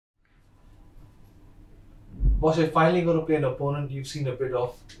Boss, you're finally going to play an opponent you've seen a bit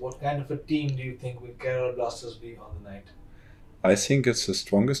of. What kind of a team do you think will Kerala Blasters be on the night? I think it's the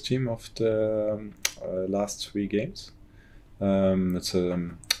strongest team of the last 3 games. It's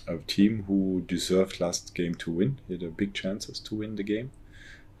a team who deserved last game to win. He had big chances to win the game.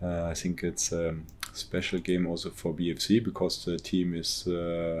 I think it's a special game also for BFC because the team is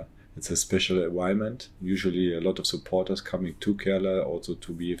it's a special environment. Usually a lot of supporters coming to Kerala, also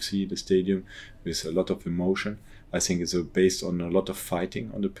to BFC, the stadium, with a lot of emotion. I think it's based on a lot of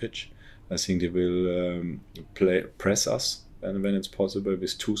fighting on the pitch. I think they will press us and when it's possible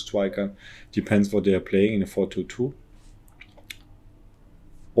with 2 strikers. Depends what they are playing in a 4-2-2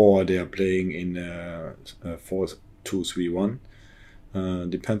 or they are playing in a 4-2-3-1.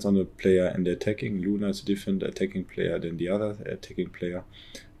 Depends on the player and the attacking. Luna is a different attacking player than the other attacking player.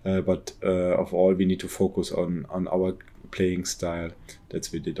 But of all, we need to focus on our playing style. That's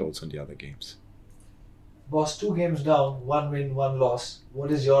what we did also in the other games. Boss, 2 games down, 1 win, 1 loss. What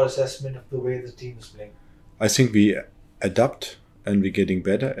is your assessment of the way the team is playing? I think we adapt and we're getting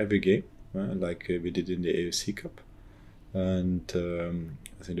better every game, like we did in the AFC Cup. And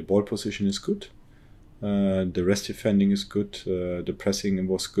I think the ball position is good. The rest defending is good. The pressing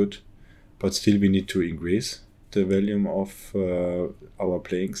was good. But still we need to increase the volume of our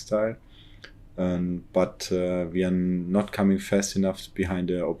playing style, but we are not coming fast enough behind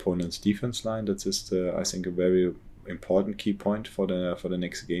the opponent's defense line. That is, I think, a very important key point for the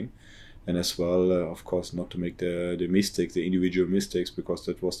next game, and as well, of course, not to make the mistakes, the individual mistakes, because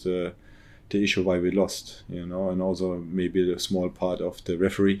that was the issue why we lost, and also maybe the small part of the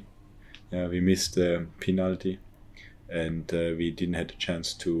referee. We missed the penalty, and we didn't have a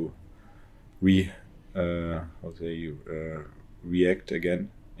chance to react again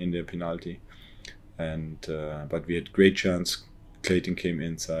in the penalty, and but we had great chance. Clayton came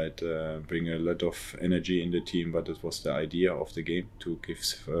inside, bring a lot of energy in the team, but it was the idea of the game to give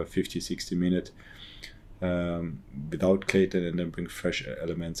 50-60 minutes without Clayton and then bring fresh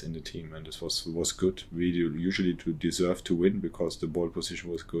elements in the team, and this was good. We usually deserve to win because the ball position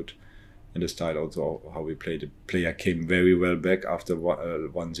was good. And the style also, how we played. The player came very well back after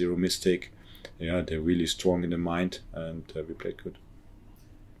 1-0 mistake. Yeah, they're really strong in the mind, and we played good.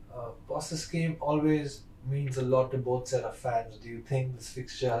 Boss, this game always means a lot to both set of fans. Do you think this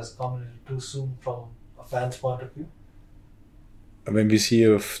fixture has come in too soon from a fan's point of view? When we see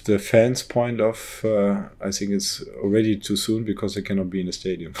of the fans' point of, I think it's already too soon because they cannot be in the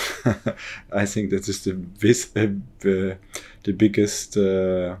stadium. I think that is the biggest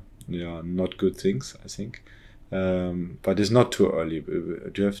not good things, I think. But it's not too early.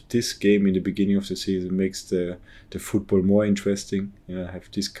 To have this game in the beginning of the season makes the football more interesting. Have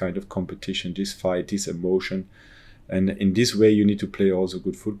this kind of competition, this fight, this emotion. And in this way you need to play also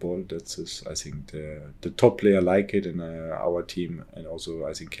good football. That's, I think, the top player like it, and our team, and also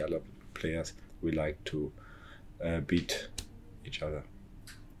I think Kerala players, we like to beat each other.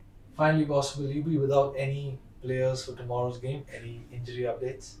 Finally, boss, will you be without any players for tomorrow's game? Any injury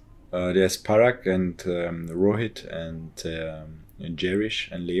updates? There's Parag and Rohit and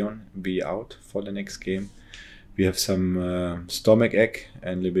Jerish and Leon be out for the next game. We have some stomach ache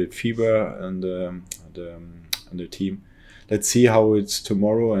and a little bit fever on the team. Let's see how it's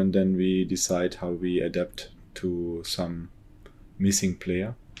tomorrow, and then we decide how we adapt to some missing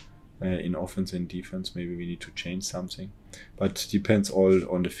player in offense and defense. Maybe we need to change something, but depends all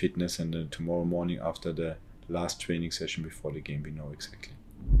on the fitness, and then tomorrow morning after the last training session before the game we know exactly.